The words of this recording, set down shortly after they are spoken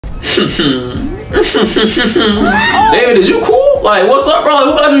David, is you cool? Like, what's up, bro? Like,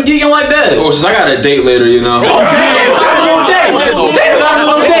 who got you geeking like that? Oh, since I got a date later, you know. Okay, David, I'm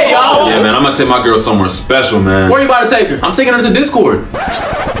on a date, y'all. Yeah, man, I'm gonna take my girl somewhere special, man. Where you about to take her? I'm taking her to Discord.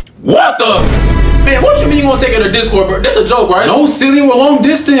 What the? Man, what you mean you gonna take her to Discord, bro? That's a joke, right? No, silly, we're long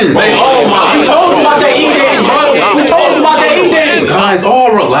distance. Man, oh my, we told you about that E-dating, bro. We told you about that E-dating. Guys,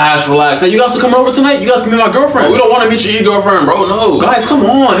 all relax. Hey, you guys will come over tonight? You guys can meet my girlfriend. We don't want to meet your e-girlfriend, bro, no. Guys, come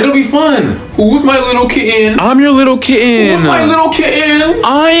on, it'll be fun. Who's my little kitten? I'm your little kitten. Who's my little kitten?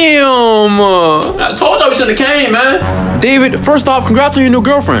 I am. I told y'all we shouldn't have came, man. David, first off, congrats on your new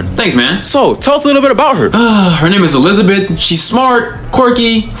girlfriend. Thanks, man. So, tell us a little bit about her. Her name is Elizabeth. She's smart,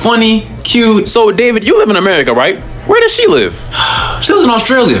 quirky, funny, cute. So, David, you live in America, right? Where does she live? She lives in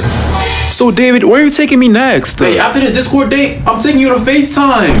Australia. So, David, where are you taking me next? Hey, after this Discord date, I'm taking you to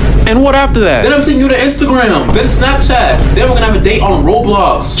FaceTime. And what after that? Then I'm taking you to Instagram, then Snapchat. Then we're gonna have a date on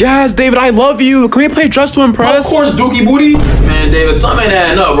Roblox. Yes, David, I love you. Can we play Dress to Impress? Of course, Dookie Booty. Man, David, something ain't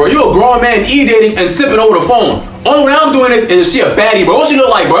adding up, bro. You a grown man e-dating and sipping over the phone. Only way I'm doing this is she a baddie, bro. What she look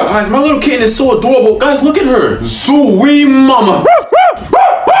like, bro? Guys, my little kitten is so adorable. Guys, look at her. Sweet mama.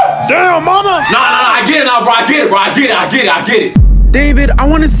 Damn, mama. Nah, I get it now, bro. I get it, bro. I get it. David, I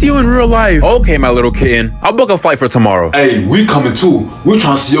want to see you in real life. Okay, my little kitten. I'll book a flight for tomorrow. Hey, we coming too. We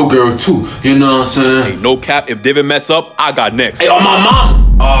trying to see your girl too. You know what I'm saying? Hey, no cap. If David mess up, I got next. Hey, on my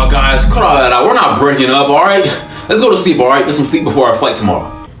mom. Oh, guys, cut all that out. We're not breaking up, all right? Let's go to sleep, all right? Get some sleep before our flight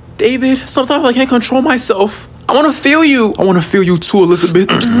tomorrow. David, sometimes I can't control myself. I want to feel you. I want to feel you too, Elizabeth.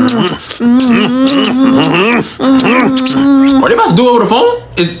 Are they about to do it over the phone?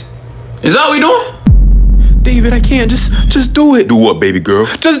 Is that what we doing? David, I can't. Just do it. Do what, baby girl?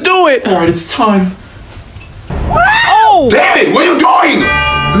 Just do it. All right, it's time. Oh! David, what are you doing?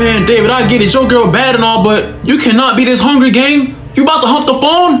 Man, David, I get it. Your girl bad and all, but you cannot be this hungry, gang. You about to hump the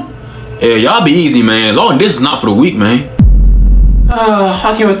phone? Yeah, y'all be easy, man. Long this is not for the weak, man.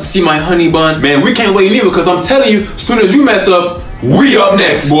 I can't wait to see my honey bun. Man, we can't wait neither, because I'm telling you, as soon as you mess up, we up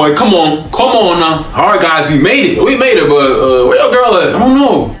next, boy. Come on now. All right, guys, we made it, but where your girl at? I don't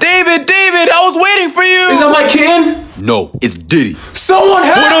know. David, I was waiting for you. Is that my kitten? No, it's Diddy. Someone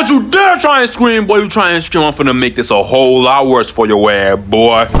help! Boy, don't you dare try and scream. Boy, you try and scream, I'm finna make this a whole lot worse for your ass,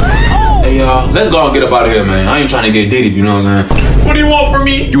 boy. Hey, y'all, let's go and get up out of here, man. I ain't trying to get Diddy, you know what I'm saying? What do you want from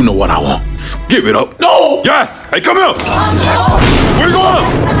me? You know what I want. Give it up. No! Yes! Hey, come here! Where you going?